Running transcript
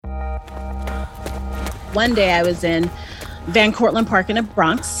One day I was in Van Cortlandt Park in the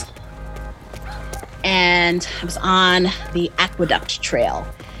Bronx, and I was on the Aqueduct Trail.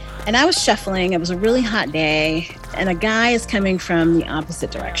 And I was shuffling. It was a really hot day, and a guy is coming from the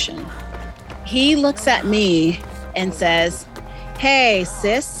opposite direction. He looks at me and says, "Hey,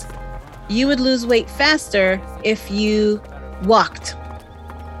 sis, you would lose weight faster if you walked."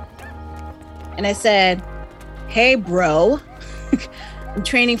 And I said, "Hey, bro, I'm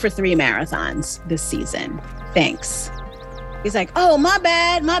training for 3 marathons this season. Thanks." He's like, "Oh, my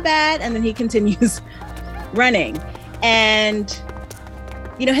bad. And then he continues running. And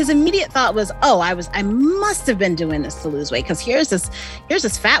his immediate thought was, I must have been doing this to lose weight, because here's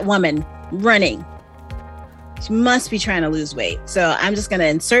this fat woman running. She must be trying to lose weight. So I'm just going to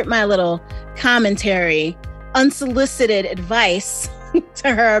insert my little commentary, unsolicited advice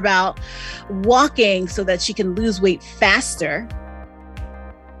to her about walking so that she can lose weight faster."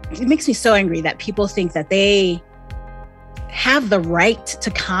 It makes me so angry that people think that they have the right to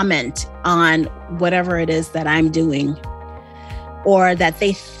comment on whatever it is that I'm doing, or that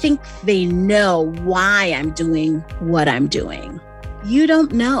they think they know why I'm doing what I'm doing. You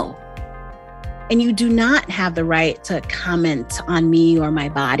don't know. And you do not have the right to comment on me or my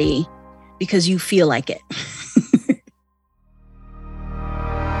body because you feel like it.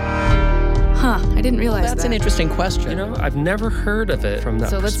 I didn't realize That's an interesting question. I've never heard of it from that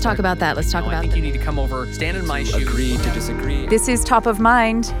So let's talk about that. I think you need to come over, stand in my shoes. Agree to disagree. This is Top of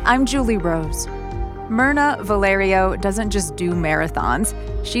Mind. I'm Julie Rose. Myrna Valerio doesn't just do marathons.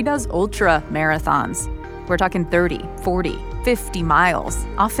 She does ultra marathons. We're talking 30, 40, 50 miles,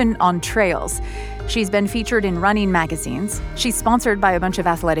 often on trails. She's been featured in running magazines. She's sponsored by a bunch of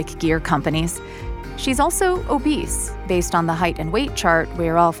athletic gear companies. She's also obese, based on the height and weight chart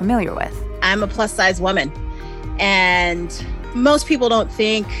we're all familiar with. I'm a plus size woman, and most people don't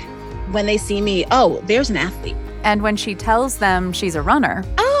think when they see me, oh, there's an athlete. And when she tells them she's a runner,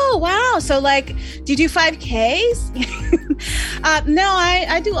 oh, wow. So do you do 5Ks? No,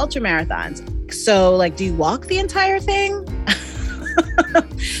 I do ultra marathons. So do you walk the entire thing?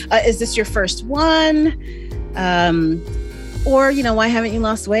 Is this your first one? Or, why haven't you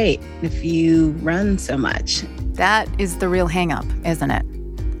lost weight if you run so much? That is the real hang-up, isn't it?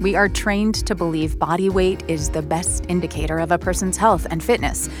 We are trained to believe body weight is the best indicator of a person's health and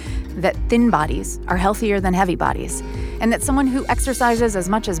fitness, that thin bodies are healthier than heavy bodies, and that someone who exercises as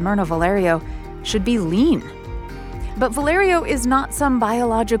much as Myrna Valerio should be lean. But Valerio is not some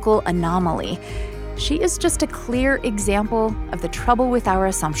biological anomaly. She is just a clear example of the trouble with our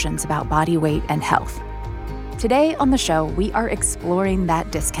assumptions about body weight and health. Today on the show, we are exploring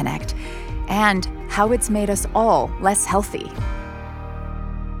that disconnect and how it's made us all less healthy.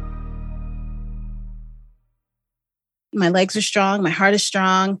 My legs are strong. My heart is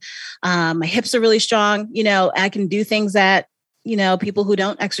strong. My hips are really strong. I can do things that, people who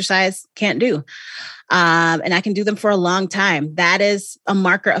don't exercise can't do. And I can do them for a long time. That is a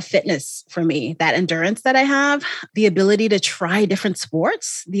marker of fitness for me. That endurance that I have, the ability to try different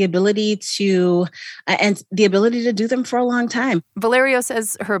sports, the ability to do them for a long time. Valerio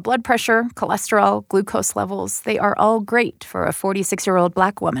says her blood pressure, cholesterol, glucose levels, they are all great for a 46-year-old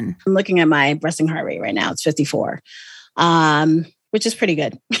Black woman. I'm looking at my resting heart rate right now. It's 54, which is pretty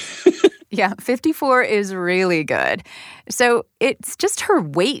good. Yeah, 54 is really good. So it's just her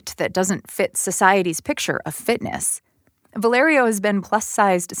weight that doesn't fit society's picture of fitness. Valerio has been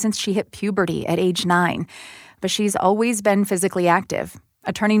plus-sized since she hit puberty at age 9, but she's always been physically active.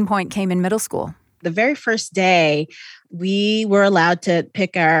 A turning point came in middle school. The very first day, we were allowed to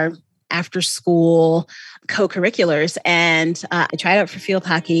pick our after-school co-curriculars, and I tried out for field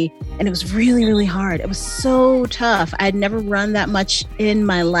hockey, and it was really, really hard. It was so tough. I'd never run that much in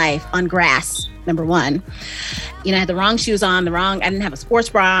my life on grass, number one. I had the wrong shoes on, I didn't have a sports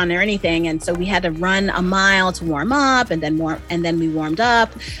bra on or anything, and so we had to run a mile to warm up, and then we warmed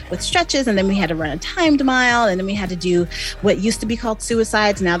up with stretches, and then we had to run a timed mile, and then we had to do what used to be called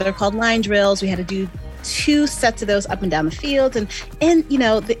suicides. Now they're called line drills. We had to do 2 sets of those up and down the field. And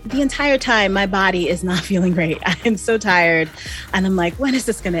the entire time, my body is not feeling great. I am so tired. And I'm like, when is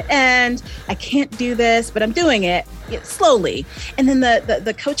this going to end? I can't do this, but I'm doing it slowly. And then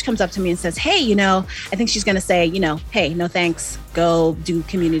the coach comes up to me and says, hey, I think she's going to say, hey, no thanks. Go do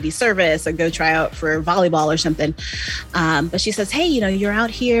community service or go try out for volleyball or something. But she says, hey, you're out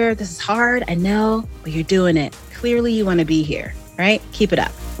here. This is hard. I know, but you're doing it. Clearly you want to be here, right? Keep it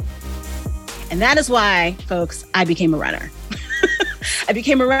up. And that is why, folks, I became a runner. I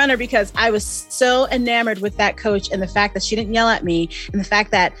became a runner because I was so enamored with that coach and the fact that she didn't yell at me and the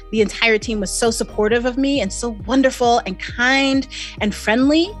fact that the entire team was so supportive of me and so wonderful and kind and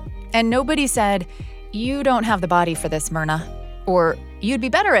friendly. And nobody said, "You don't have the body for this, Myrna," or "You'd be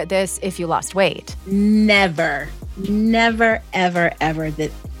better at this if you lost weight"? Never, ever, ever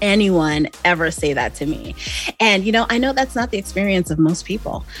did anyone ever say that to me. And, I know that's not the experience of most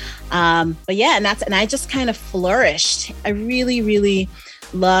people. But yeah, and I just kind of flourished. I really, really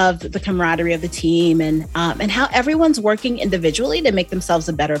loved the camaraderie of the team and how everyone's working individually to make themselves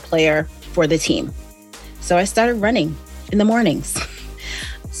a better player for the team. So I started running in the mornings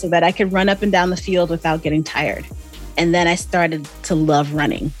so that I could run up and down the field without getting tired. And then I started to love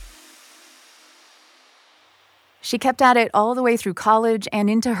running. She kept at it all the way through college and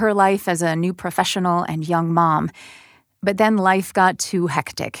into her life as a new professional and young mom. But then life got too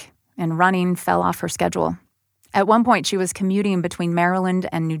hectic, and running fell off her schedule. At one point, she was commuting between Maryland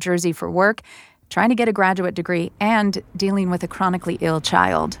and New Jersey for work, trying to get a graduate degree, and dealing with a chronically ill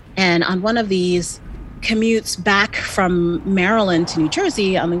child. And on one of these commutes back from Maryland to New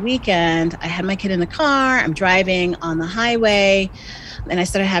Jersey on the weekend, I had my kid in the car, I'm driving on the highway, and I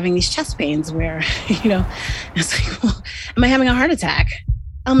started having these chest pains where, I was like, well, am I having a heart attack?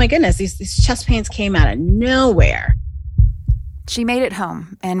 Oh my goodness, these chest pains came out of nowhere. She made it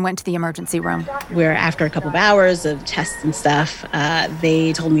home and went to the emergency room. Where after a couple of hours of tests and stuff,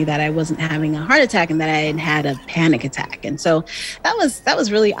 they told me that I wasn't having a heart attack and that I had had a panic attack. And so that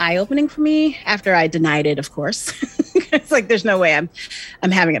was really eye-opening for me after I denied it, of course. It's like, there's no way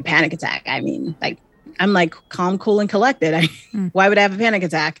I'm having a panic attack. I mean, I'm like calm, cool, and collected. Why would I have a panic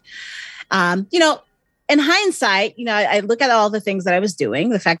attack? In hindsight, I look at all the things that I was doing,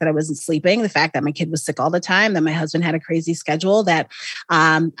 the fact that I wasn't sleeping, the fact that my kid was sick all the time, that my husband had a crazy schedule, that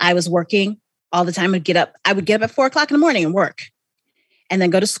I was working all the time. I would get up at 4:00 in the morning and work, and then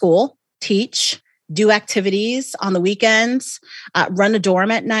go to school, teach, do activities on the weekends, run a dorm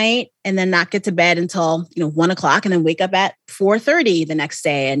at night, and then not get to bed until 1:00, and then wake up at 4:30 the next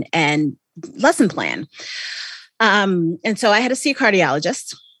day and lesson plan. And so I had to see a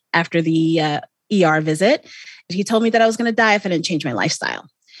cardiologist after the ER visit. He told me that I was going to die if I didn't change my lifestyle.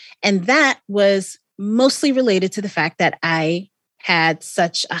 And that was mostly related to the fact that I had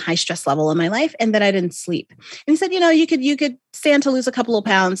such a high stress level in my life and that I didn't sleep. And he said, you could stand to lose a couple of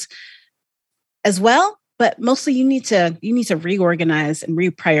pounds as well, but mostly you need to reorganize and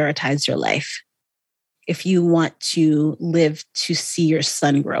reprioritize your life if you want to live to see your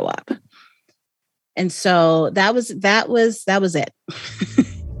son grow up. And so that was it.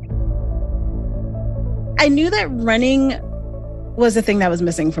 I knew that running was the thing that was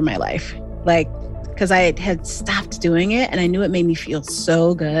missing from my life, because I had stopped doing it and I knew it made me feel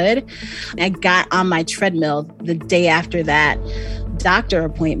so good. I got on my treadmill the day after that doctor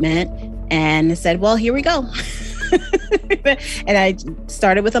appointment and said, well, here we go. And I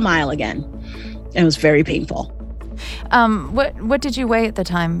started with a mile again. And it was very painful. What did you weigh at the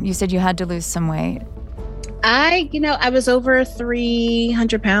time? You said you had to lose some weight. I was over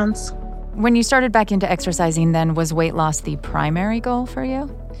 300 pounds. When you started back into exercising, then, was weight loss the primary goal for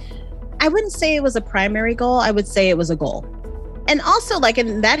you? I wouldn't say it was a primary goal. I would say it was a goal. And also,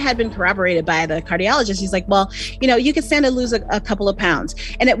 and that had been corroborated by the cardiologist. He's like, well, you could stand to lose a couple of pounds.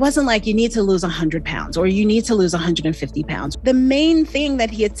 And it wasn't like you need to lose 100 pounds or you need to lose 150 pounds. The main thing that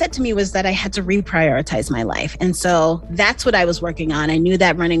he had said to me was that I had to reprioritize my life. And so that's what I was working on. I knew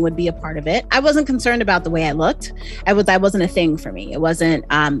that running would be a part of it. I wasn't concerned about the way I looked. That wasn't a thing for me. It was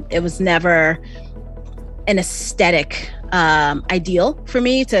never an aesthetic ideal for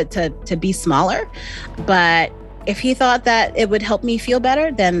me to be smaller. But if he thought that it would help me feel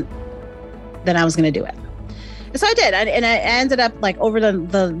better, then I was going to do it. So I did. And I ended up over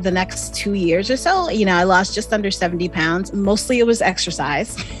the next 2 years or so, I lost just under 70 pounds. Mostly it was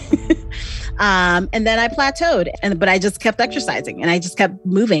exercise. And then I plateaued, but I just kept exercising and I just kept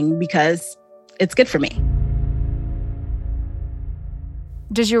moving because it's good for me.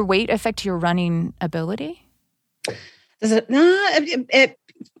 Does your weight affect your running ability? Does it? No,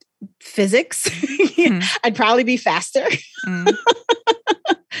 physics. I'd probably be faster.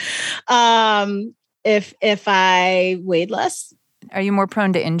 If I weighed less. Are you more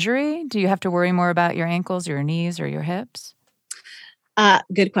prone to injury? Do you have to worry more about your ankles, your knees, or your hips?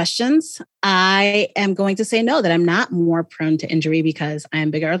 Good questions. I am going to say no, that I'm not more prone to injury because I am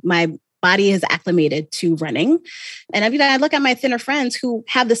bigger. My body is acclimated to running. And I look at my thinner friends who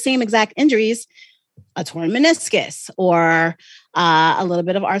have the same exact injuries, a torn meniscus or a little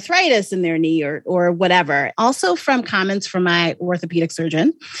bit of arthritis in their knee or whatever. Also from comments from my orthopedic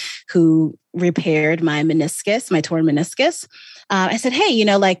surgeon who repaired my meniscus, my torn meniscus. I said, hey,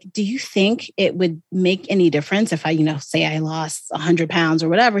 do you think it would make any difference if I, say I lost 100 pounds or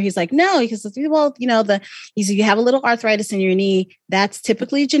whatever? He's like, no, because, well, he said, you have a little arthritis in your knee. That's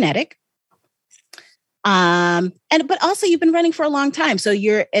typically genetic. But also you've been running for a long time. So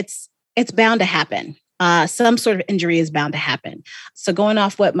it's bound to happen. Some sort of injury is bound to happen. So going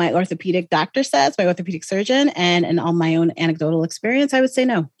off what my orthopedic doctor says, my orthopedic surgeon, and all my own anecdotal experience, I would say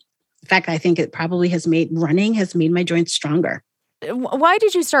no. In fact, I think it probably has made my joints stronger. Why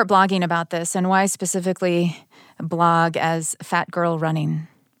did you start blogging about this, and why specifically blog as Fat Girl Running?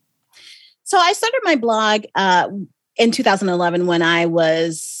 So I started my blog in 2011 when I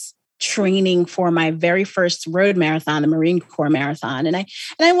was training for my very first road marathon, the Marine Corps Marathon. And I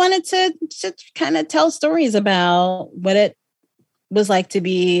wanted to kind of tell stories about what it was like to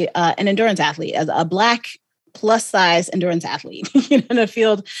be an endurance athlete, as a Black plus size endurance athlete in a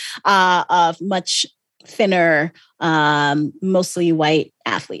field of much thinner, mostly white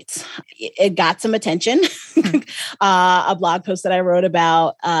athletes. It got some attention. A blog post that I wrote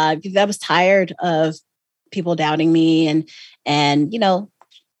about, because I was tired of people doubting me and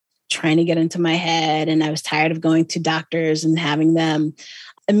trying to get into my head. And I was tired of going to doctors and having them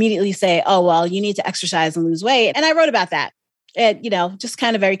immediately say, oh, well, you need to exercise and lose weight. And I wrote about that. Just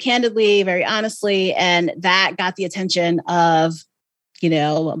kind of very candidly, very honestly. And that got the attention of, a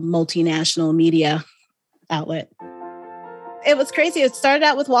multinational media outlet. It was crazy. It started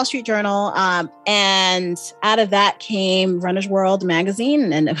out with Wall Street Journal. And out of that came Runner's World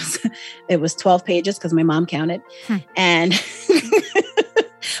magazine. And it was 12 pages because my mom counted. And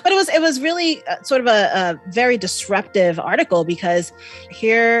but it was really sort of a very disruptive article, because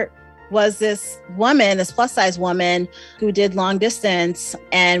here was this woman, this plus size woman who did long distance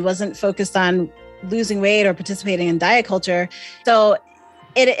and wasn't focused on losing weight or participating in diet culture. So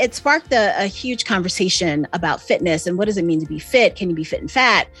it sparked a huge conversation about fitness and what does it mean to be fit? Can you be fit and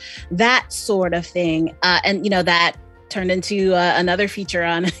fat? That sort of thing. And that turned into another feature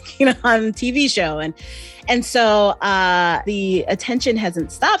on, on TV show. And so the attention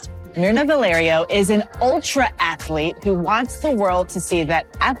hasn't stopped. Myrna Valerio is an ultra athlete who wants the world to see that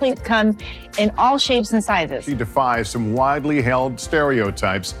athletes come in all shapes and sizes. She defies some widely held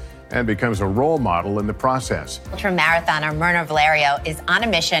stereotypes and becomes a role model in the process. Ultramarathoner Myrna Valerio is on a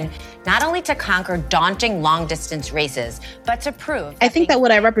mission not only to conquer daunting long-distance races, but to prove... I think that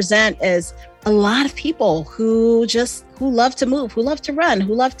what I represent is a lot of people who love to move, who love to run,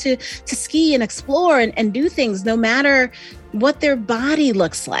 who love to ski and explore and do things no matter what their body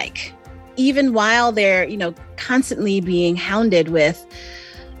looks like, even while they're, constantly being hounded with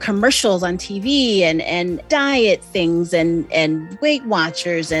commercials on TV and diet things and Weight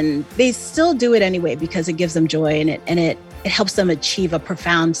Watchers, and they still do it anyway because it gives them joy and it helps them achieve a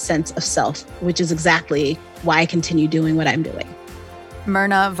profound sense of self, which is exactly why I continue doing what I'm doing.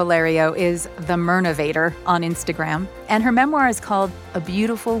 Myrna Valerio is the Myrnavator on Instagram, and her memoir is called A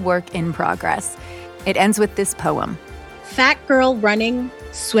Beautiful Work in Progress. It ends with this poem. Fat girl running,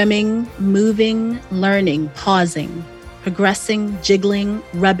 swimming, moving, learning, pausing, progressing, jiggling,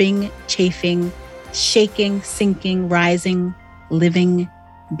 rubbing, chafing, shaking, sinking, rising, living,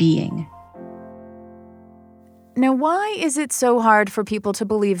 being. Now, why is it so hard for people to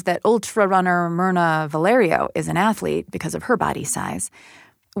believe that ultra runner Myrna Valerio is an athlete because of her body size,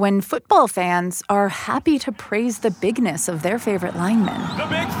 when football fans are happy to praise the bigness of their favorite lineman? The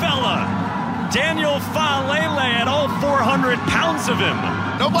big fella, Daniel Faalele, at all 400 pounds of him.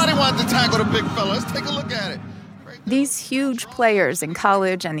 Nobody wanted to tackle the big fella. Let's take a look at it. These huge players in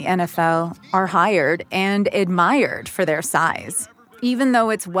college and the NFL are hired and admired for their size. Even though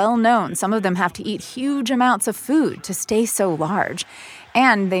it's well known, some of them have to eat huge amounts of food to stay so large,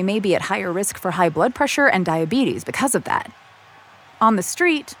 and they may be at higher risk for high blood pressure and diabetes because of that. On the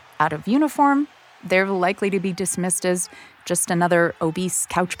street, out of uniform, they're likely to be dismissed as just another obese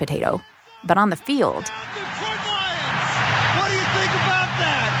couch potato. But on the field... Detroit Lions! What do you think about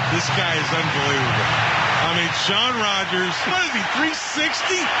that? This guy is unbelievable. I mean, Shaun Rogers, what is he,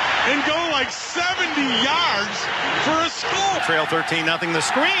 360? And go like 70 yards for a score. Trail 13-0. The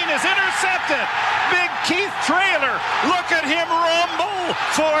screen is intercepted. Big Keith Trailer. Look at him rumble.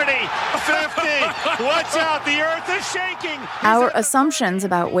 40, 50. Watch out, the earth is shaking. Our assumptions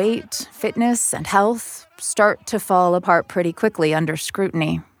about weight, fitness, and health start to fall apart pretty quickly under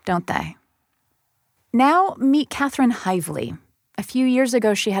scrutiny, don't they? Now meet Katherine Hively. A few years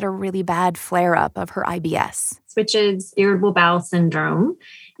ago, she had a really bad flare-up of her IBS. Which is irritable bowel syndrome.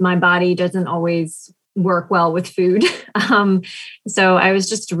 My body doesn't always work well with food. So I was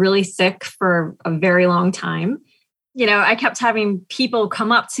just really sick for a very long time. I kept having people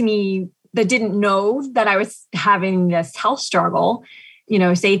come up to me that didn't know that I was having this health struggle,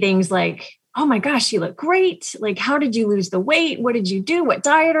 say things like, oh my gosh, you look great. Like, how did you lose the weight? What did you do? What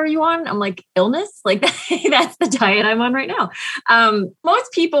diet are you on? I'm like, illness? Like that's the diet I'm on right now.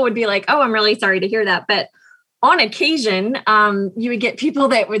 Most people would be like, oh, I'm really sorry to hear that. But on occasion, you would get people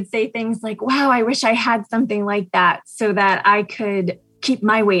that would say things like, wow, I wish I had something like that so that I could keep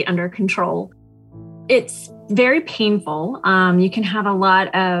my weight under control. It's very painful. You can have a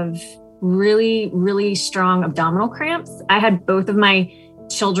lot of really, really strong abdominal cramps. I had both of my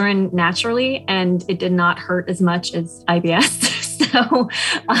children naturally, and it did not hurt as much as IBS. So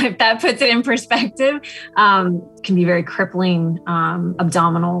if that puts it in perspective, can be very crippling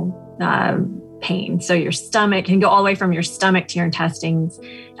abdominal pain. So your stomach can go all the way from your stomach to your intestines,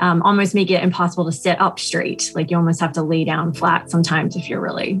 almost make it impossible to sit up straight. Like you almost have to lay down flat sometimes if you're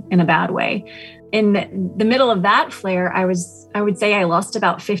really in a bad way. In the middle of that flare, I would say I lost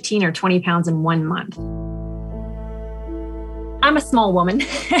about 15 or 20 pounds in 1 month. I'm a small woman.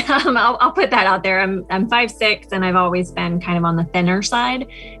 I'll put that out there. I'm 5'6", and I've always been kind of on the thinner side,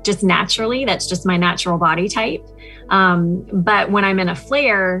 just naturally. That's just my natural body type. But when I'm in a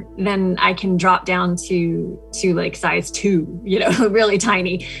flare, then I can drop down to like size 2, really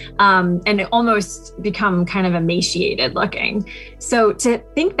tiny, and almost become kind of emaciated looking. So to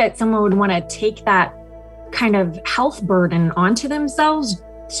think that someone would want to take that kind of health burden onto themselves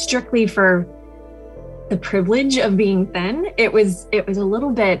strictly for the privilege of being thin, it was a little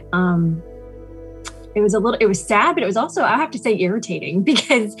bit, it was sad, but it was also, I have to say, irritating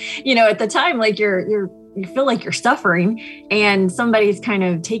because, at the time, like you feel like you're suffering, and somebody's kind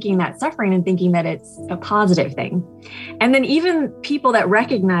of taking that suffering and thinking that it's a positive thing. And then even people that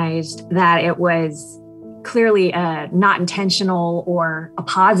recognized that it was clearly not intentional or a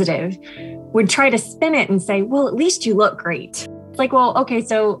positive would try to spin it and say, well, at least you look great. It's like, well, okay,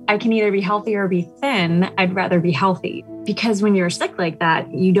 so I can either be healthy or be thin. I'd rather be healthy, because when you're sick like that,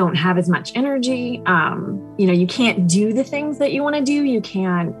 you don't have as much energy. You can't do the things that you want to do. You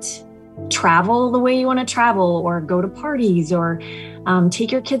can't travel the way you want to travel, or go to parties, or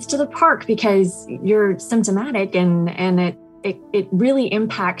take your kids to the park because you're symptomatic, and it really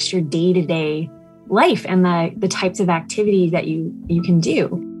impacts your day-to-day life and the types of activities that you can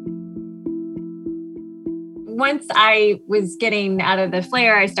do. Once I was getting out of the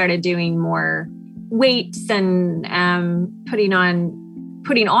flare, I started doing more weights and putting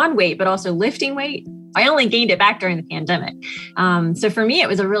on weight, but also lifting weight. I only gained it back during the pandemic. So for me, it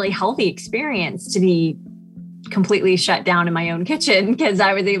was a really healthy experience to be completely shut down in my own kitchen, because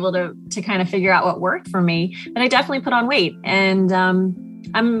I was able to kind of figure out what worked for me. But I definitely put on weight, and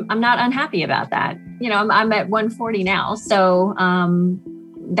I'm not unhappy about that. I'm at 140 now, so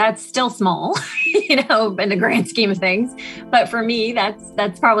that's still small, in the grand scheme of things. But for me,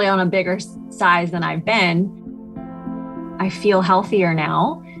 that's probably on a bigger size than I've been. I feel healthier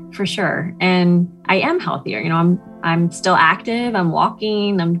now, for sure. And I am healthier. I'm still active. I'm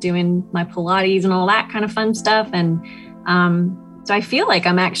walking. I'm doing my Pilates and all that kind of fun stuff. And so I feel like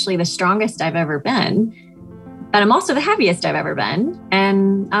I'm actually the strongest I've ever been. But I'm also the heaviest I've ever been.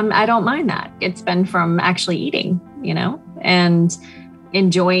 And I don't mind that. It's been from actually eating, and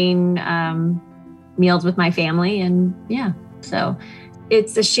enjoying meals with my family. And yeah, so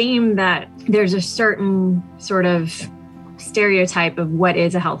it's a shame that there's a certain sort of stereotype of what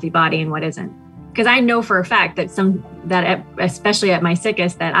is a healthy body and what isn't. Because I know for a fact that especially at my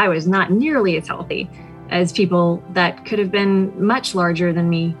sickest, that I was not nearly as healthy as people that could have been much larger than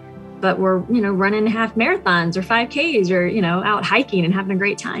me, but were, running half marathons or 5Ks or, out hiking and having a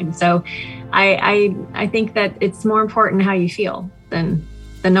great time. So I think that it's more important how you feel than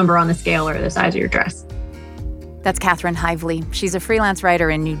the number on the scale or the size of your dress. That's Katherine Hively. She's a freelance writer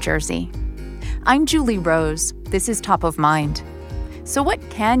in New Jersey. I'm Julie Rose. This is Top of Mind. So what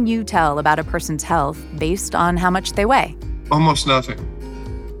can you tell about a person's health based on how much they weigh? Almost nothing.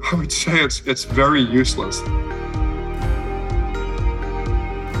 I would say it's very useless.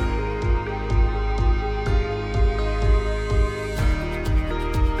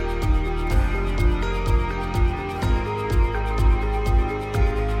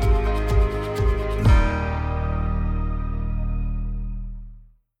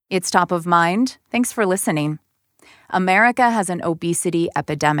 It's Top of Mind. Thanks for listening. America has an obesity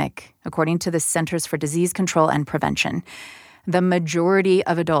epidemic, according to the Centers for Disease Control and Prevention. The majority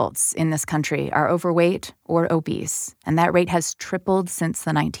of adults in this country are overweight or obese, and that rate has tripled since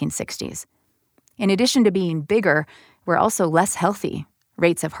the 1960s. In addition to being bigger, we're also less healthy.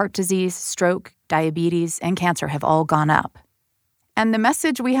 Rates of heart disease, stroke, diabetes, and cancer have all gone up. And the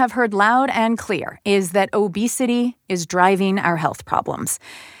message we have heard loud and clear is that obesity is driving our health problems.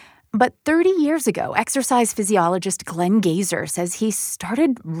 But 30 years ago, exercise physiologist Glenn Gazer says he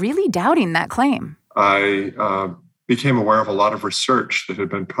started really doubting that claim. I became aware of a lot of research that had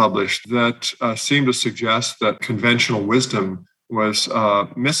been published that seemed to suggest that conventional wisdom was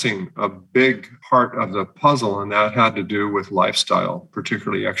missing a big part of the puzzle, and that had to do with lifestyle,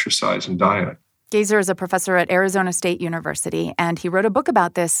 particularly exercise and diet. Gazer is a professor at Arizona State University, and he wrote a book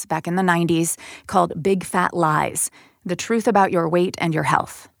about this back in the 90s called Big Fat Lies, The Truth About Your Weight and Your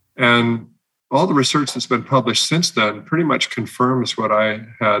Health. And all the research that's been published since then pretty much confirms what I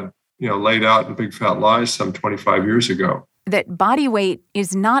had laid out in Big Fat Lies some 25 years ago. That body weight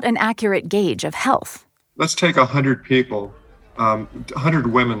is not an accurate gauge of health. Let's take 100 people, 100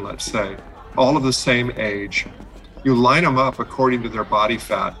 women, let's say, all of the same age. You line them up according to their body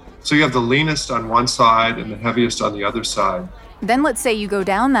fat. So you have the leanest on one side and the heaviest on the other side. Then let's say you go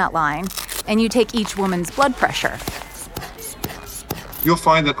down that line and you take each woman's blood pressure. You'll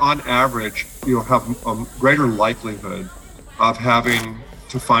find that on average, you'll have a greater likelihood of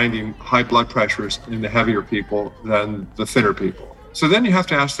finding high blood pressures in the heavier people than the thinner people. So then you have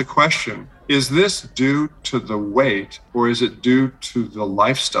to ask the question, is this due to the weight or is it due to the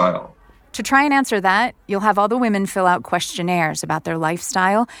lifestyle? To try and answer that, you'll have all the women fill out questionnaires about their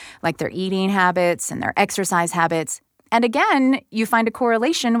lifestyle, like their eating habits and their exercise habits. And again, you find a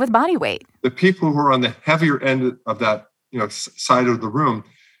correlation with body weight. The people who are on the heavier end of that side of the room,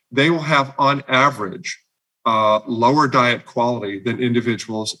 they will have on average lower diet quality than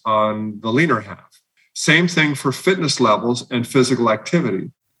individuals on the leaner half. Same thing for fitness levels and physical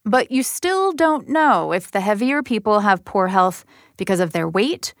activity. But you still don't know if the heavier people have poor health because of their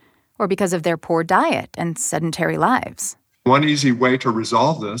weight or because of their poor diet and sedentary lives. One easy way to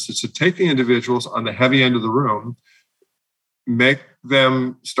resolve this is to take the individuals on the heavy end of the room, make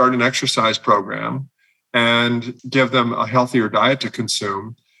them start an exercise program, and give them a healthier diet to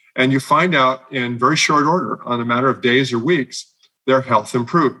consume. And you find out in very short order, on a matter of days or weeks, their health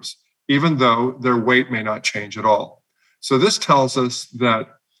improves, even though their weight may not change at all. So this tells us that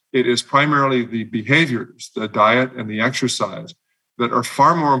it is primarily the behaviors, the diet and the exercise, that are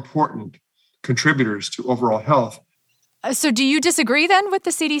far more important contributors to overall health. So do you disagree then with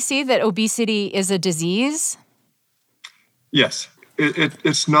the CDC that obesity is a disease? Yes,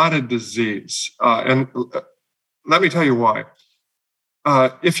 it's not a disease. And let me tell you why.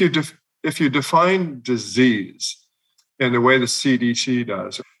 If you define disease in the way the CDC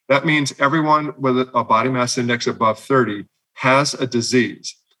does, that means everyone with a body mass index above 30 has a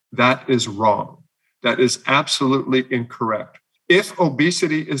disease. That is wrong. That is absolutely incorrect. If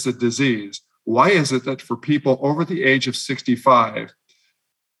obesity is a disease, why is it that for people over the age of 65,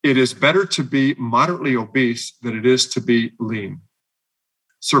 it is better to be moderately obese than it is to be lean?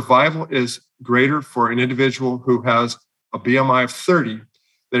 Survival is greater for an individual who has a BMI of 30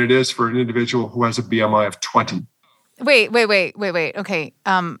 than it is for an individual who has a BMI of 20. Wait. Okay.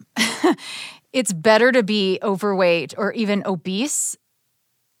 It's better to be overweight or even obese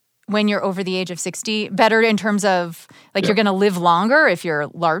when you're over the age of 60? Better in terms of, you're going to live longer if you're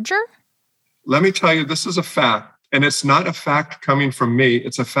larger? Let me tell you, this is a fact. And it's not a fact coming from me.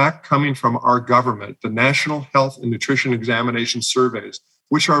 It's a fact coming from our government, the National Health and Nutrition Examination Surveys,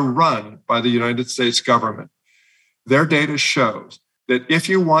 which are run by the United States government. Their data shows that if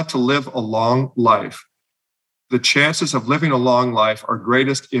you want to live a long life, the chances of living a long life are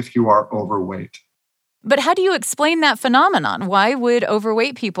greatest if you are overweight. But how do you explain that phenomenon? Why would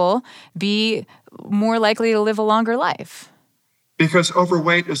overweight people be more likely to live a longer life? Because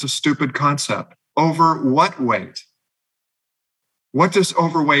overweight is a stupid concept. Over what weight? What does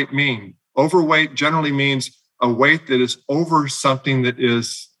overweight mean? Overweight generally means a weight that is over something that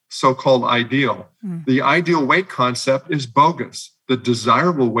is so-called ideal. The ideal weight concept is bogus. The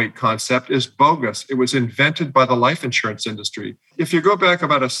desirable weight concept is bogus. It was invented by the life insurance industry. If you go back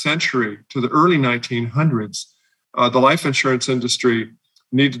about a century to the early 1900s, the life insurance industry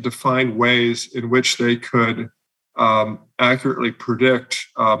needed to find ways in which they could accurately predict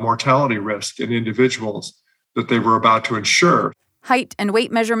mortality risk in individuals that they were about to insure. Height and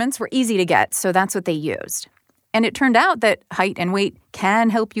weight measurements were easy to get, so that's what they used. And it turned out that height and weight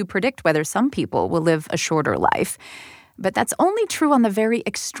can help you predict whether some people will live a shorter life. But that's only true on the very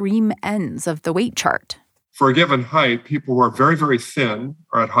extreme ends of the weight chart. For a given height, people who are very, very thin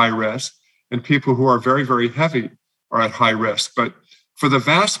are at high risk, and people who are very, very heavy are at high risk. But for the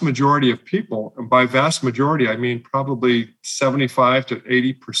vast majority of people, and by vast majority, I mean probably 75 to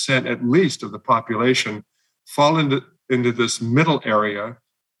 80% at least of the population, fall into this middle area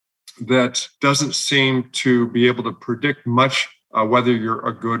that doesn't seem to be able to predict much whether you're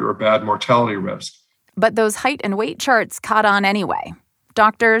a good or bad mortality risk. But those height and weight charts caught on anyway.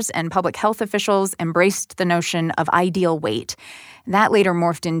 doctors and public health officials embraced the notion of ideal weight. That later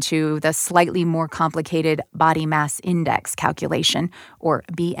morphed into the slightly more complicated body mass index calculation, or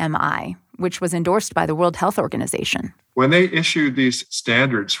BMI, which was endorsed by the World Health Organization. When they issued these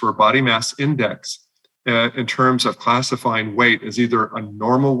standards for body mass index in terms of classifying weight as either a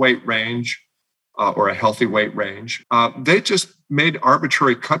normal weight range or a healthy weight range, they just made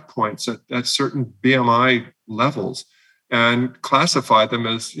arbitrary cut points at certain BMI levels and classified them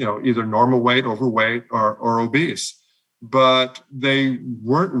as, either normal weight, overweight, or obese. But they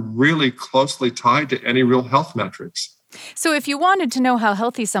weren't really closely tied to any real health metrics. So if you wanted to know how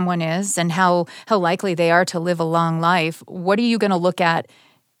healthy someone is and how likely they are to live a long life, what are you going to look at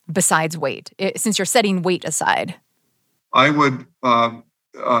besides weight, since you're setting weight aside? I would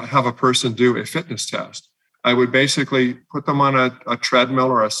have a person do a fitness test. I would basically put them on a treadmill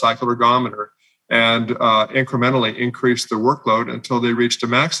or a cycle ergometer and incrementally increase the workload until they reached a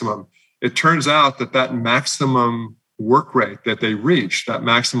maximum. It turns out that maximum work rate that they reach, that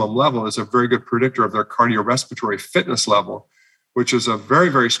maximum level, is a very good predictor of their cardiorespiratory fitness level, which is a very,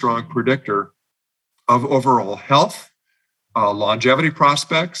 very strong predictor of overall health, longevity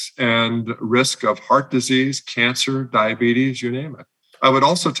prospects, and risk of heart disease, cancer, diabetes, you name it. I would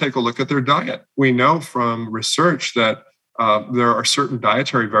also take a look at their diet. We know from research that there are certain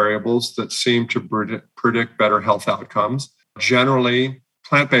dietary variables that seem to predict better health outcomes. Generally,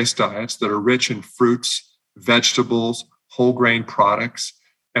 plant-based diets that are rich in fruits, vegetables, whole grain products,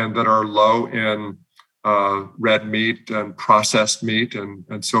 and that are low in red meat and processed meat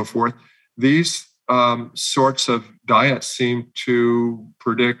and so forth. These sorts of diets seem to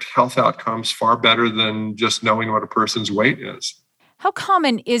predict health outcomes far better than just knowing what a person's weight is. How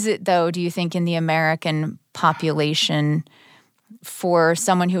common is it, though, do you think, in the American population for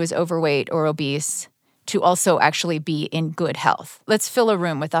someone who is overweight or obese to also actually be in good health? Let's fill a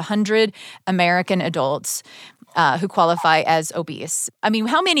room with 100 American adults who qualify as obese. I mean,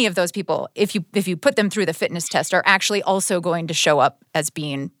 how many of those people, if you put them through the fitness test, are actually also going to show up as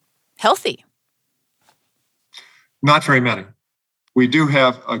being healthy? Not very many. We do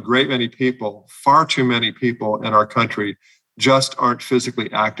have a great many people, far too many people in our country just aren't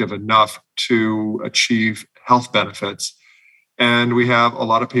physically active enough to achieve health benefits. And we have a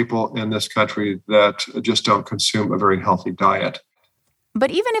lot of people in this country that just don't consume a very healthy diet.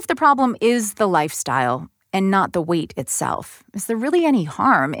 But even if the problem is the lifestyle and not the weight itself, is there really any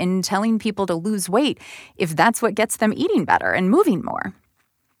harm in telling people to lose weight if that's what gets them eating better and moving more?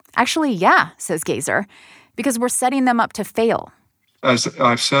 Actually, yeah, says Gazer, because we're setting them up to fail. As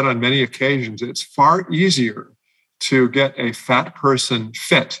I've said on many occasions, it's far easier to get a fat person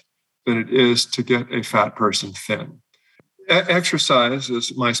fit than it is to get a fat person thin. Exercise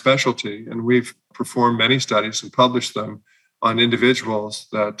is my specialty, and we've performed many studies and published them on individuals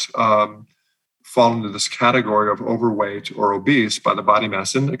that fall into this category of overweight or obese by the body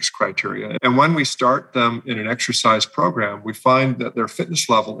mass index criteria. And when we start them in an exercise program, we find that their fitness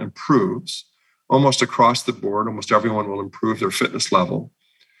level improves almost across the board. Almost everyone will improve their fitness level.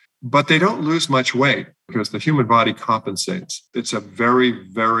 But they don't lose much weight because the human body compensates. It's a very,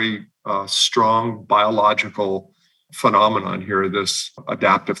 very strong biological phenomenon here, this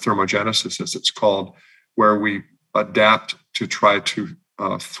adaptive thermogenesis, as it's called, where we adapt to try to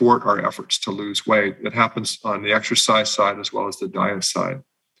thwart our efforts to lose weight. It happens on the exercise side as well as the diet side.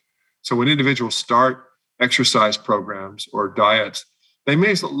 So when individuals start exercise programs or diets, they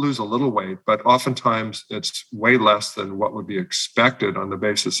may lose a little weight, but oftentimes it's way less than what would be expected on the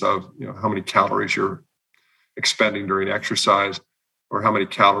basis of how many calories you're expending during exercise or how many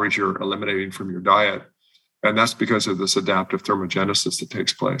calories you're eliminating from your diet. And that's because of this adaptive thermogenesis that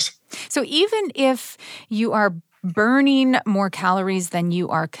takes place. So even if you are burning more calories than you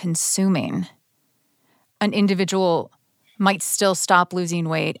are consuming, an individual might still stop losing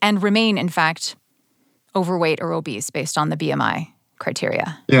weight and remain, in fact, overweight or obese based on the BMI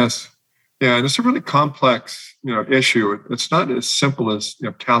criteria. Yes. Yeah, and it's a really complex, issue. It's not as simple as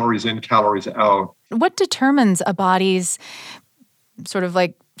calories in, calories out. What determines a body's sort of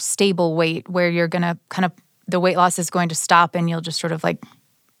like stable weight where you're going to the weight loss is going to stop and you'll just sort of like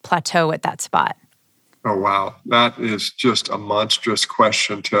plateau at that spot? Oh, wow. That is just a monstrous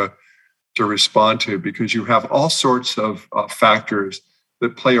question to respond to, because you have all sorts of factors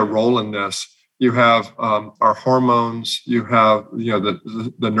that play a role in this. You have our hormones, you have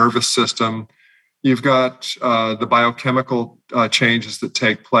the nervous system, you've got the biochemical changes that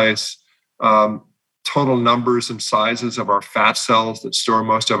take place, total numbers and sizes of our fat cells that store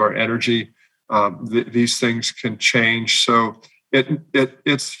most of our energy. These things can change. So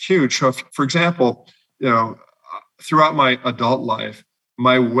it's huge. So for example, throughout my adult life,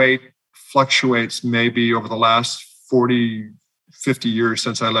 my weight fluctuates maybe over the last 40, 50 years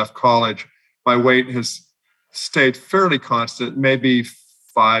since I left college. My weight has stayed fairly constant, maybe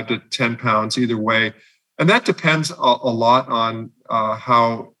 5 to 10 pounds either way. And that depends a lot on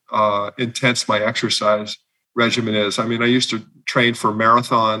how intense my exercise regimen is. I mean, I used to train for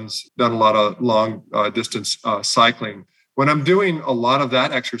marathons, done a lot of long distance cycling. When I'm doing a lot of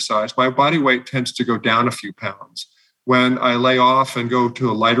that exercise, my body weight tends to go down a few pounds. When I lay off and go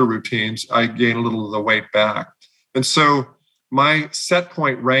to lighter routines, I gain a little of the weight back. And so my set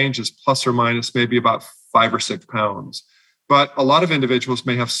point range is plus or minus maybe about 5 or 6 pounds. But a lot of individuals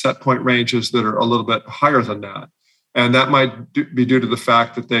may have set point ranges that are a little bit higher than that. And that might be due to the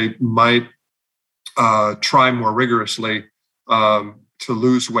fact that they might try more rigorously to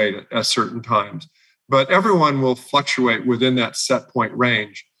lose weight at certain times. But everyone will fluctuate within that set point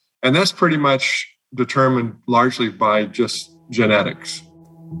range. And that's pretty much determined largely by just genetics.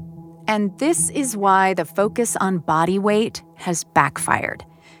 And this is why the focus on body weight has backfired.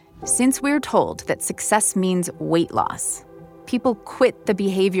 Since we're told that success means weight loss, people quit the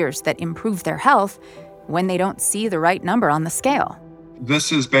behaviors that improve their health when they don't see the right number on the scale.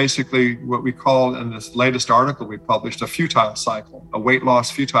 This is basically what we call in this latest article we published a futile cycle, a weight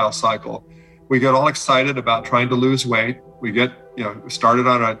loss futile cycle. We get all excited about trying to lose weight. We get started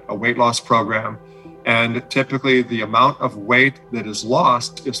on a weight loss program. And typically the amount of weight that is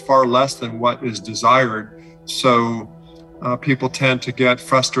lost is far less than what is desired. So people tend to get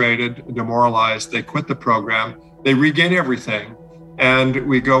frustrated, demoralized. They quit the program. They regain everything. And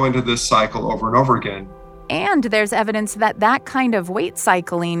we go into this cycle over and over again. And there's evidence that that kind of weight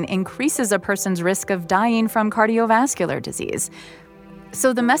cycling increases a person's risk of dying from cardiovascular disease.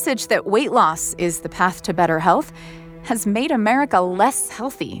 So the message that weight loss is the path to better health has made America less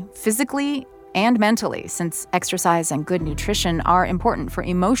healthy physically and mentally, since exercise and good nutrition are important for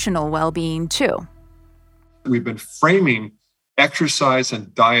emotional well-being too. We've been framing exercise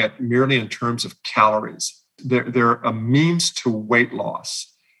and diet merely in terms of calories. They're a means to weight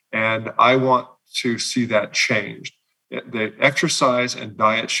loss, and I want to see that changed. The exercise and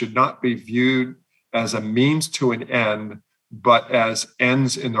diet should not be viewed as a means to an end, but as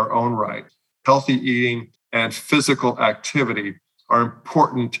ends in their own right. Healthy eating and physical activity are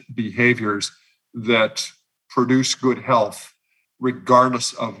important behaviors that produce good health,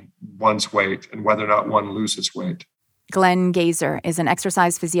 regardless of one's weight and whether or not one loses weight. Glenn Gazer is an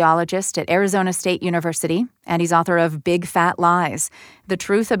exercise physiologist at Arizona State University, and he's author of Big Fat Lies, The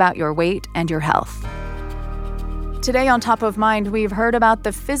Truth About Your Weight and Your Health. Today on Top of Mind, we've heard about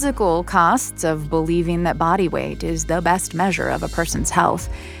the physical costs of believing that body weight is the best measure of a person's health.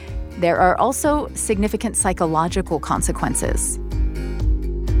 There are also significant psychological consequences.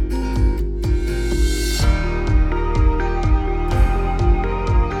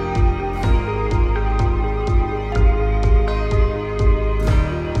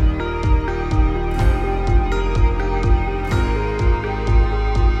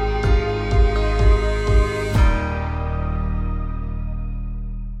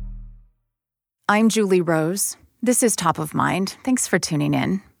 I'm Julie Rose. This is Top of Mind. Thanks for tuning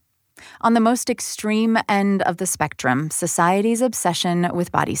in. On the most extreme end of the spectrum, society's obsession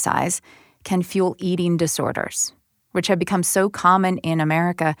with body size can fuel eating disorders, which have become so common in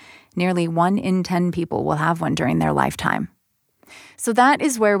America, nearly 1 in 10 people will have one during their lifetime. So that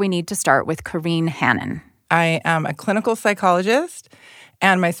is where we need to start with Corinne Hannon. I am a clinical psychologist,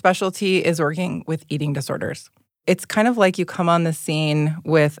 and my specialty is working with eating disorders. It's kind of like you come on the scene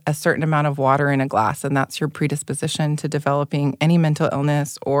with a certain amount of water in a glass, and that's your predisposition to developing any mental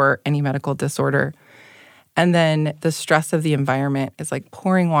illness or any medical disorder. And then the stress of the environment is like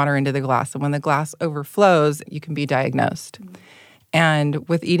pouring water into the glass. And when the glass overflows, you can be diagnosed. And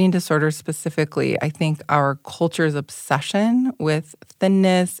with eating disorders specifically, I think our culture's obsession with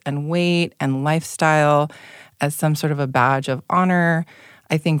thinness and weight and lifestyle as some sort of a badge of honor,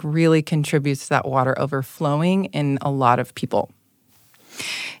 I think really contributes to that water overflowing in a lot of people.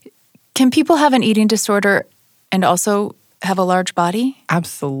 Can people have an eating disorder and also have a large body?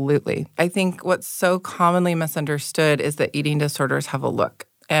 Absolutely. I think what's so commonly misunderstood is that eating disorders have a look.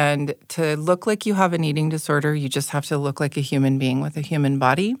 And to look like you have an eating disorder, you just have to look like a human being with a human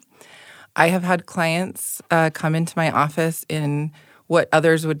body. I have had clients come into my office in what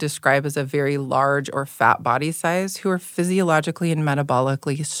others would describe as a very large or fat body size who are physiologically and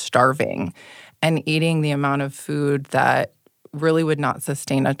metabolically starving and eating the amount of food that really would not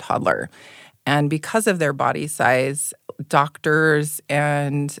sustain a toddler. And because of their body size, doctors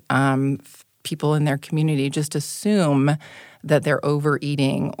and people in their community just assume that they're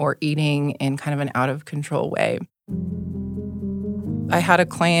overeating or eating in kind of an out-of-control way. I had a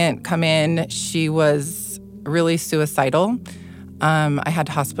client come in. She was really suicidal. I had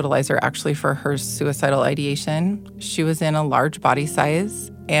to hospitalize her actually for her suicidal ideation. She was in a large body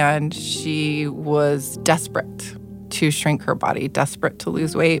size, and she was desperate to shrink her body, desperate to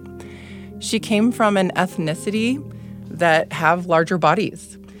lose weight. She came from an ethnicity that have larger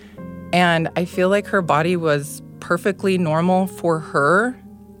bodies. And I feel like her body was perfectly normal for her,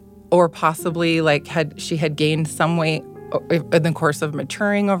 or possibly like she had gained some weight in the course of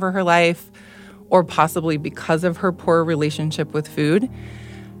maturing over her life, or possibly because of her poor relationship with food.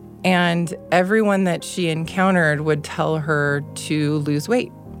 And everyone that she encountered would tell her to lose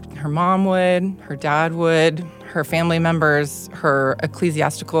weight. Her mom would, her dad would, her family members, her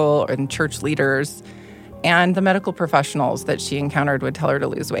ecclesiastical and church leaders, and the medical professionals that she encountered would tell her to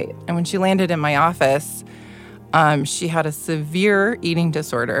lose weight. And when she landed in my office, she had a severe eating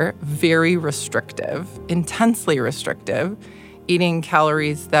disorder, very restrictive, intensely restrictive, eating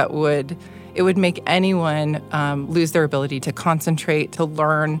calories that would make anyone lose their ability to concentrate, to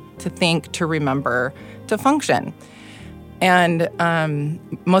learn, to think, to remember, to function. And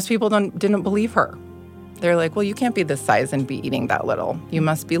most people didn't believe her. They're like, well, you can't be this size and be eating that little. You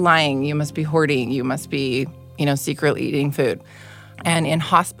must be lying. You must be hoarding. You must be, secretly eating food. And in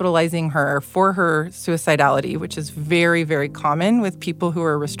hospitalizing her for her suicidality, which is very, very common with people who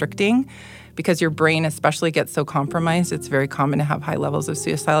are restricting, because your brain especially gets so compromised, it's very common to have high levels of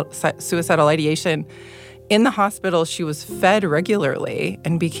suicidal ideation. In the hospital, she was fed regularly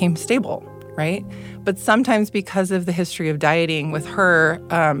and became stable, right? But sometimes because of the history of dieting with her,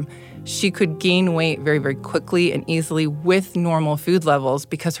 she could gain weight very, very quickly and easily with normal food levels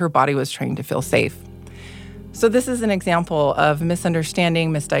because her body was trying to feel safe. So this is an example of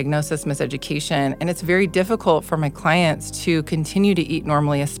misunderstanding, misdiagnosis, miseducation, and it's very difficult for my clients to continue to eat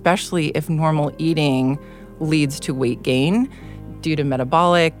normally, especially if normal eating leads to weight gain due to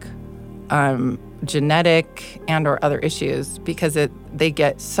metabolic, genetic, and or other issues, because they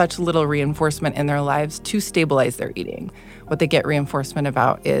get such little reinforcement in their lives to stabilize their eating. What they get reinforcement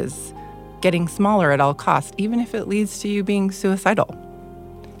about is getting smaller at all costs, even if it leads to you being suicidal.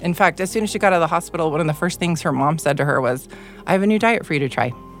 In fact, as soon as she got out of the hospital, one of the first things her mom said to her was, I have a new diet for you to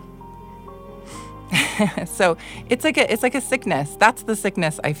try. So it's like a sickness. That's the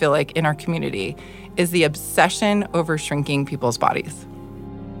sickness I feel like in our community, is the obsession over shrinking people's bodies.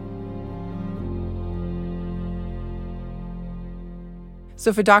 So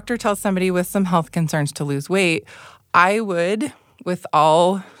if a doctor tells somebody with some health concerns to lose weight, I would, with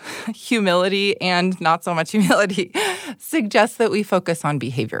all humility and not so much humility, suggest that we focus on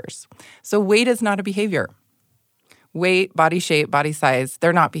behaviors. So weight is not a behavior. Weight, body shape, body size,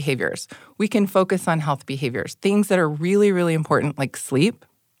 they're not behaviors. We can focus on health behaviors, things that are really, really important, like sleep,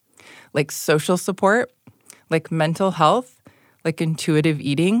 like social support, like mental health, like intuitive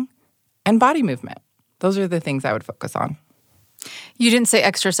eating, and body movement. Those are the things I would focus on. You didn't say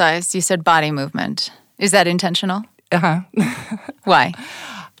exercise. You said body movement. Is that intentional? Uh-huh. Why?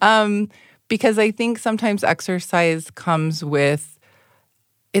 Because I think sometimes exercise comes with,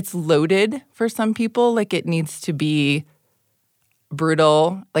 it's loaded for some people. Like it needs to be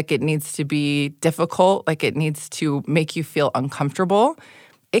brutal. Like it needs to be difficult. Like it needs to make you feel uncomfortable.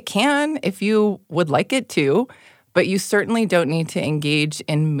 It can if you would like it to, but you certainly don't need to engage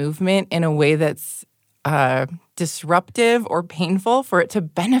in movement in a way that's disruptive or painful for it to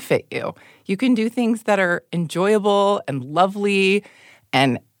benefit you. You can do things that are enjoyable and lovely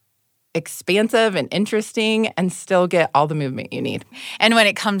and expansive and interesting and still get all the movement you need. And when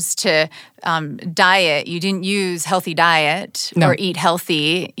it comes to diet, you didn't use healthy diet or eat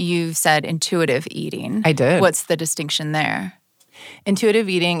healthy. You said intuitive eating. I did. What's the distinction there? Intuitive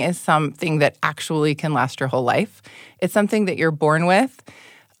eating is something that actually can last your whole life. It's something that you're born with.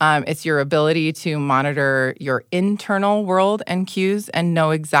 It's your ability to monitor your internal world and cues and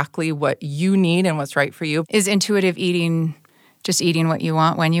know exactly what you need and what's right for you. Is intuitive eating just eating what you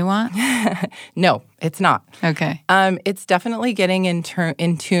want when you want? No, it's not. Okay. It's definitely getting in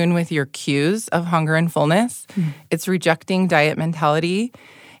tune with your cues of hunger and fullness. It's rejecting diet mentality.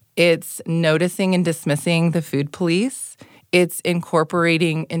 It's noticing and dismissing the food police. It's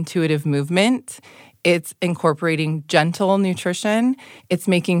incorporating intuitive movement. It's incorporating gentle nutrition. It's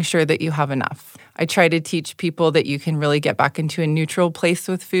making sure that you have enough. I try to teach people that you can really get back into a neutral place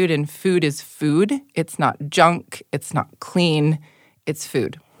with food, and food is food. It's not junk. It's not clean. It's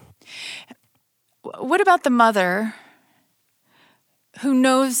food. What about the mother who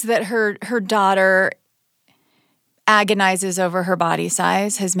knows that her daughter agonizes over her body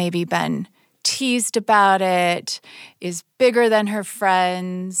size, has maybe been teased about it, is bigger than her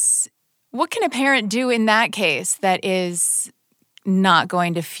friends? What can a parent do in that case that is not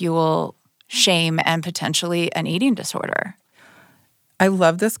going to fuel shame and potentially an eating disorder? I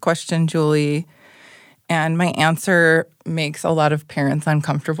love this question, Julie. And my answer makes a lot of parents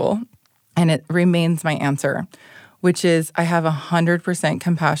uncomfortable. And it remains my answer, which is I have 100%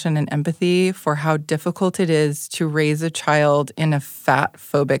 compassion and empathy for how difficult it is to raise a child in a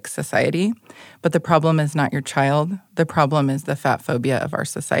fat-phobic society. But the problem is not your child. The problem is the fat phobia of our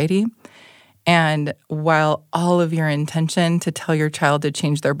society. And while all of your intention to tell your child to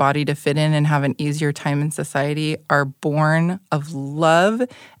change their body to fit in and have an easier time in society are born of love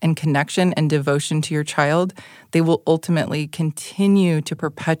and connection and devotion to your child, they will ultimately continue to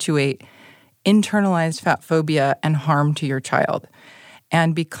perpetuate internalized fat phobia and harm to your child.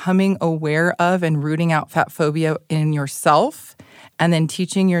 And becoming aware of and rooting out fat phobia in yourself, and then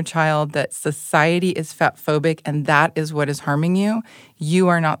teaching your child that society is fat phobic and that is what is harming you, you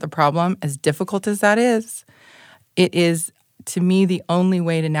are not the problem. As difficult as that is, it is, to me, the only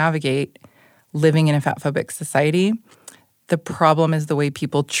way to navigate living in a fat phobic society. The problem is the way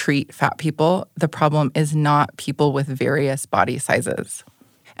people treat fat people. The problem is not people with various body sizes.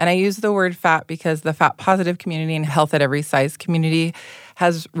 And I use the word fat because the fat positive community and health at every size community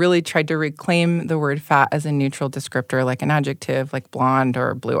has really tried to reclaim the word fat as a neutral descriptor, like an adjective, like blonde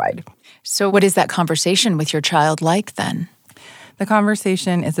or blue-eyed. So what is that conversation with your child like then? The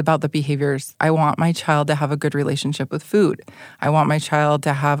conversation is about the behaviors. I want my child to have a good relationship with food. I want my child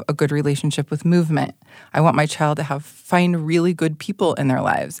to have a good relationship with movement. I want my child to find really good people in their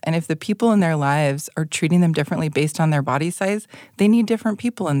lives. And if the people in their lives are treating them differently based on their body size, they need different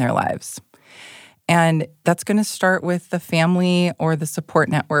people in their lives. And that's going to start with the family or the support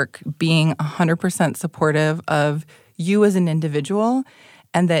network being 100% supportive of you as an individual,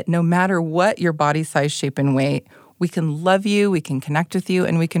 and that no matter what your body size, shape, and weight, we can love you, we can connect with you,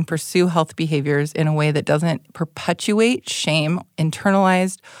 and we can pursue health behaviors in a way that doesn't perpetuate shame,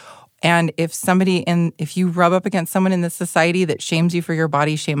 internalized. And if you rub up against someone in this society that shames you for your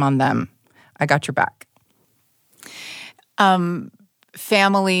body, shame on them. I got your back.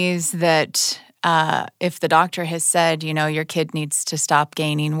 Families that, if the doctor has said, your kid needs to stop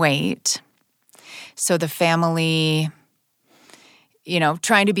gaining weight, so the family,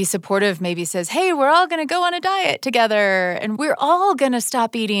 trying to be supportive maybe says, hey, we're all going to go on a diet together and we're all going to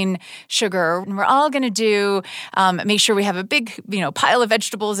stop eating sugar and we're all going to do, make sure we have a big, pile of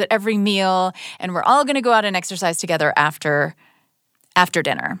vegetables at every meal and we're all going to go out and exercise together after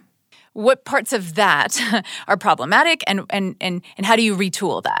dinner. What parts of that are problematic and how do you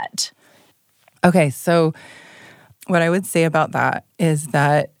retool that? Okay, so what I would say about that is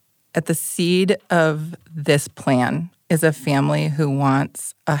that at the seed of this plan is a family who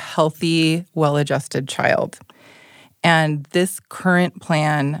wants a healthy, well-adjusted child. And this current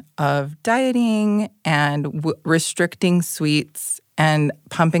plan of dieting and restricting sweets and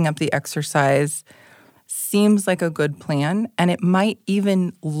pumping up the exercise seems like a good plan, and it might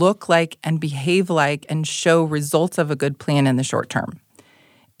even look like and behave like and show results of a good plan in the short term.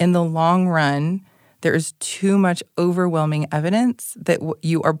 In the long run, there is too much overwhelming evidence that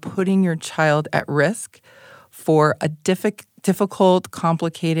you are putting your child at risk for a difficult,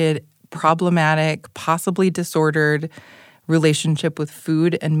 complicated, problematic, possibly disordered relationship with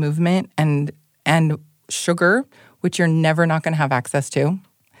food and movement and sugar, which you're never not going to have access to.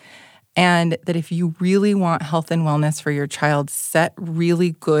 And that if you really want health and wellness for your child, set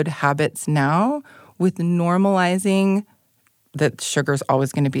really good habits now with normalizing that sugar is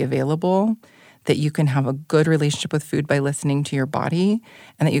always going to be available, that you can have a good relationship with food by listening to your body,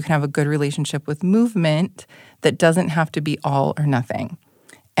 and that you can have a good relationship with movement that doesn't have to be all or nothing,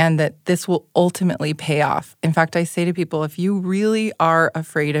 and that this will ultimately pay off. In fact, I say to people, if you really are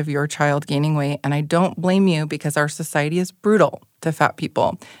afraid of your child gaining weight, and I don't blame you because our society is brutal to fat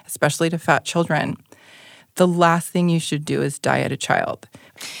people, especially to fat children, the last thing you should do is diet a child.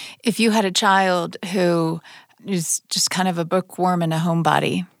 If you had a child who is just kind of a bookworm and a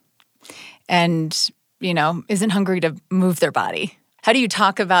homebody, and, isn't hungry to move their body. How do you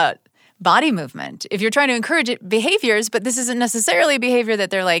talk about body movement? If you're trying to encourage behaviors, but this isn't necessarily a behavior that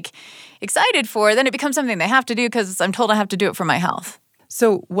they're excited for, then it becomes something they have to do because I'm told I have to do it for my health.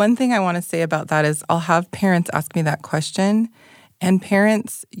 So one thing I want to say about that is I'll have parents ask me that question. And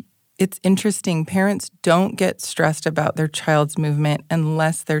parents, it's interesting. Parents don't get stressed about their child's movement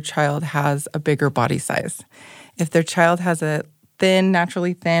unless their child has a bigger body size. If their child has a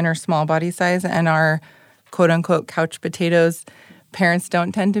naturally thin or small body size and are quote-unquote couch potatoes, parents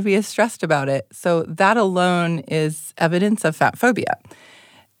don't tend to be as stressed about it. So that alone is evidence of fat phobia.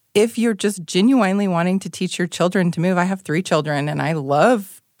 If you're just genuinely wanting to teach your children to move, I have 3 children and I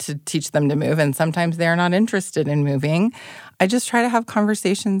love to teach them to move, and sometimes they're not interested in moving. I just try to have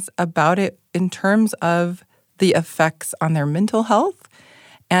conversations about it in terms of the effects on their mental health.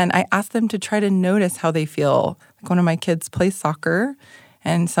 And I ask them to try to notice how they feel. Like one of my kids plays soccer,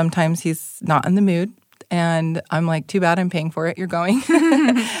 and sometimes he's not in the mood. And I'm like, too bad, I'm paying for it. You're going.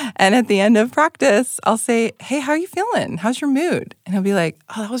 And at the end of practice, I'll say, hey, how are you feeling? How's your mood? And he'll be like,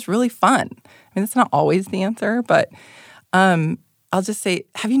 oh, that was really fun. I mean, that's not always the answer, but I'll just say,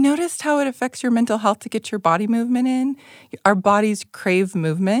 have you noticed how it affects your mental health to get your body movement in? Our bodies crave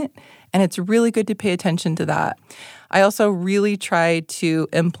movement, and it's really good to pay attention to that. I also really try to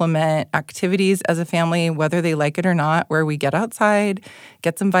implement activities as a family, whether they like it or not, where we get outside,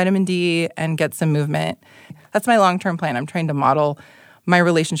 get some vitamin D, and get some movement. That's my long-term plan. I'm trying to model my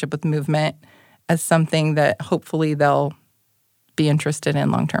relationship with movement as something that hopefully they'll be interested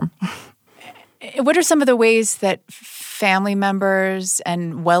in long-term. What are some of the ways that family members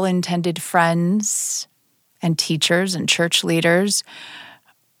and well-intended friends and teachers and church leaders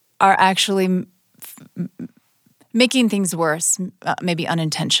are actually making things worse, maybe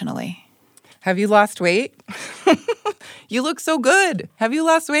unintentionally? Have you lost weight? You look so good. Have you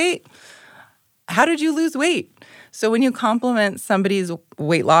lost weight? How did you lose weight? So when you compliment somebody's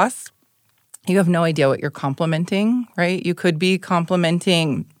weight loss, you have no idea what you're complimenting, right? You could be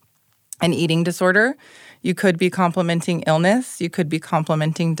complimenting an eating disorder. You could be complimenting illness. You could be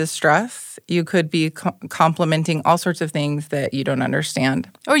complimenting distress. You could be complimenting all sorts of things that you don't understand.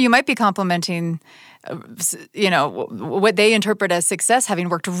 Or you might be complimenting, what they interpret as success, having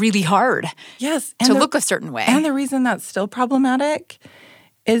worked really hard to look a certain way. And the reason that's still problematic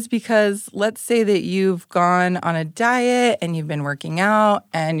is because let's say that you've gone on a diet and you've been working out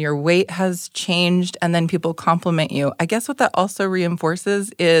and your weight has changed and then people compliment you. I guess what that also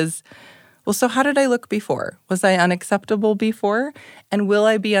reinforces is, well, so how did I look before? Was I unacceptable before? And will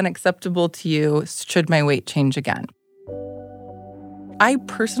I be unacceptable to you should my weight change again? I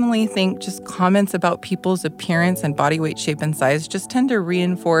personally think just comments about people's appearance and body weight, shape, and size just tend to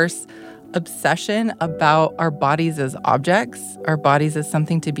reinforce obsession about our bodies as objects, our bodies as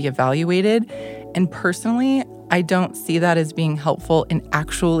something to be evaluated. And personally, I don't see that as being helpful in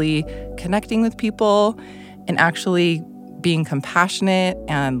actually connecting with people and actually being compassionate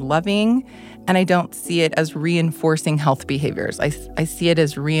and loving. And I don't see it as reinforcing health behaviors. I see it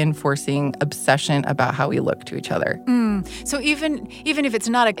as reinforcing obsession about how we look to each other. So even if it's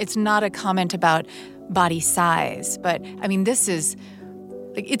not a comment about body size, but I mean, this is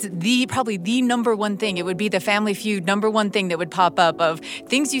it's probably the number one thing. It would be the Family Feud number one thing that would pop up of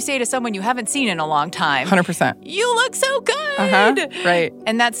things you say to someone you haven't seen in a long time. 100%. You look so good. Right.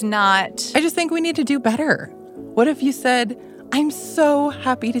 And that's not... I just think we need to do better. What if you said, I'm so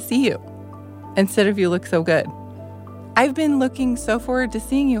happy to see you, instead of you look so good? I've been looking so forward to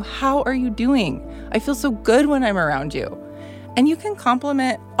seeing you. How are you doing? I feel so good when I'm around you. And you can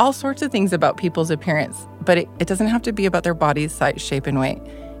compliment all sorts of things about people's appearance, but it doesn't have to be about their body's size, shape, and weight.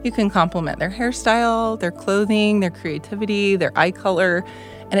 You can compliment their hairstyle, their clothing, their creativity, their eye color,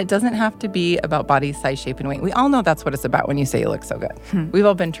 and it doesn't have to be about body size, shape, and weight. We all know that's what it's about when you say you look so good. We've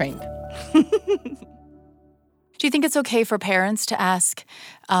all been trained. Do you think it's okay for parents to ask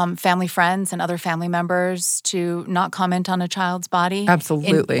family friends and other family members to not comment on a child's body?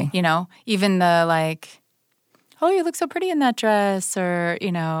 Absolutely. Even the oh, you look so pretty in that dress, or,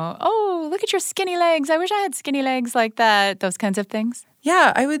 oh, look at your skinny legs. I wish I had skinny legs like that. Those kinds of things.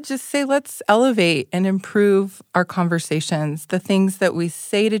 Yeah, I would just say let's elevate and improve our conversations, the things that we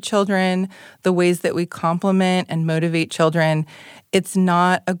say to children, the ways that we compliment and motivate children. It's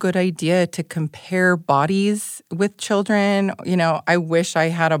not a good idea to compare bodies with children. I wish I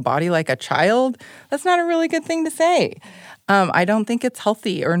had a body like a child. That's not a really good thing to say. I don't think it's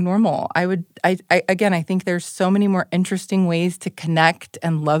healthy or normal. I think there's so many more interesting ways to connect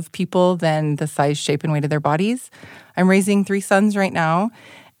and love people than the size, shape, and weight of their bodies. I'm raising 3 sons right now,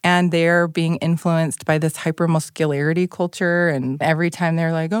 and they're being influenced by this hypermuscularity culture. And every time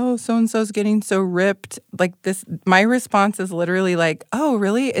they're like, oh, so-and-so's getting so ripped, my response is literally like, oh,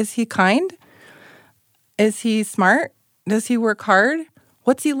 really? Is he kind? Is he smart? Does he work hard?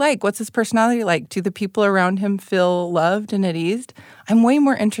 What's he like? What's his personality like? Do the people around him feel loved and at ease? I'm way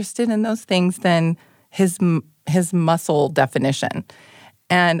more interested in those things than his muscle definition.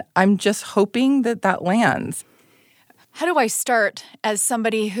 And I'm just hoping that lands. How do I start as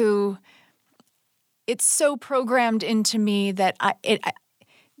somebody who it's so programmed into me that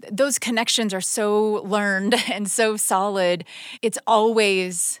those connections are so learned and so solid. It's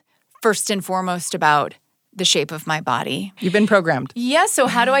always first and foremost about the shape of my body. You've been programmed. Yes, so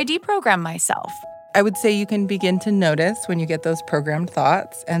how do I deprogram myself? I would say you can begin to notice when you get those programmed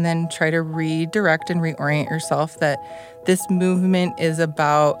thoughts and then try to redirect and reorient yourself that this movement is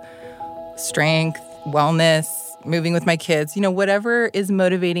about strength, wellness, moving with my kids, whatever is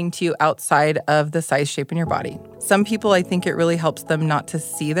motivating to you outside of the size, shape in your body. Some people, I think it really helps them not to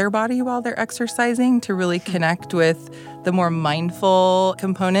see their body while they're exercising, to really connect with the more mindful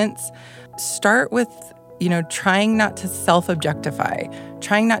components. Start with trying not to self-objectify,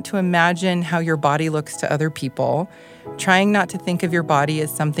 trying not to imagine how your body looks to other people, trying not to think of your body as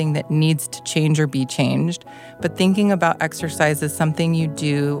something that needs to change or be changed, but thinking about exercise as something you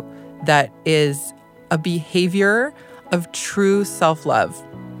do that is a behavior of true self-love.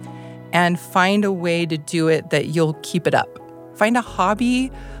 And find a way to do it that you'll keep it up. Find a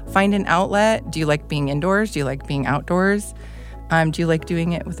hobby, find an outlet. Do you like being indoors? Do you like being outdoors? Do you like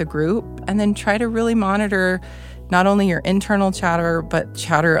doing it with a group? And then try to really monitor not only your internal chatter, but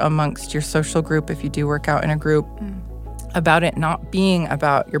chatter amongst your social group if you do work out in a group, about it not being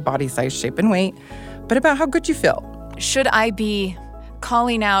about your body size, shape, and weight, but about how good you feel. Should I be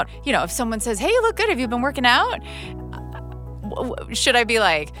calling out, if someone says, hey, you look good, have you been working out? Should I be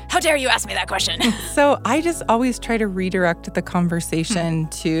like, how dare you ask me that question? So I just always try to redirect the conversation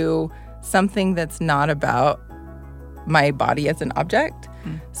to something that's not about my body as an object.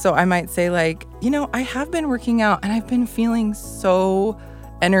 So I might say I have been working out and I've been feeling so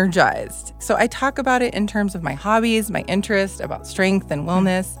energized. So I talk about it in terms of my hobbies, my interest, about strength and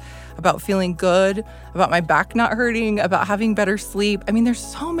wellness, about feeling good, about my back not hurting, about having better sleep. I mean, there's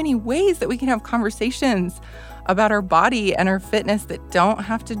so many ways that we can have conversations about our body and our fitness that don't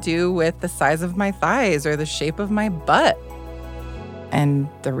have to do with the size of my thighs or the shape of my butt. And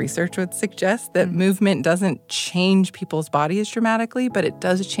the research would suggest that movement doesn't change people's bodies dramatically, but it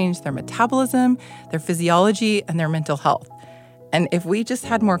does change their metabolism, their physiology, and their mental health. And if we just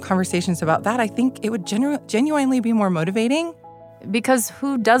had more conversations about that, I think it would genuinely be more motivating. Because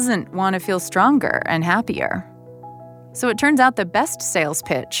who doesn't want to feel stronger and happier? So it turns out the best sales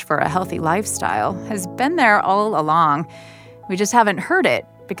pitch for a healthy lifestyle has been there all along. We just haven't heard it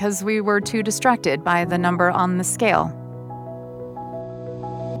because we were too distracted by the number on the scale.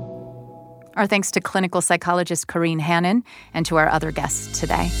 Our thanks to clinical psychologist Corinne Hannon and to our other guests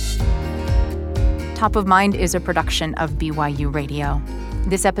today. Top of Mind is a production of BYU Radio.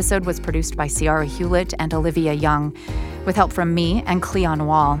 This episode was produced by Ciara Hewlett and Olivia Young, with help from me and Cleon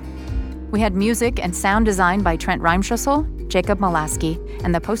Wall. We had music and sound design by Trent Reimschussel, Jacob Molaski,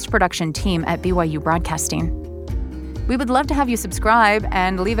 and the post-production team at BYU Broadcasting. We would love to have you subscribe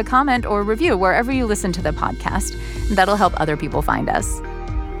and leave a comment or review wherever you listen to the podcast. That'll help other people find us.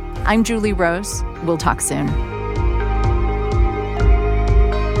 I'm Julie Rose. We'll talk soon.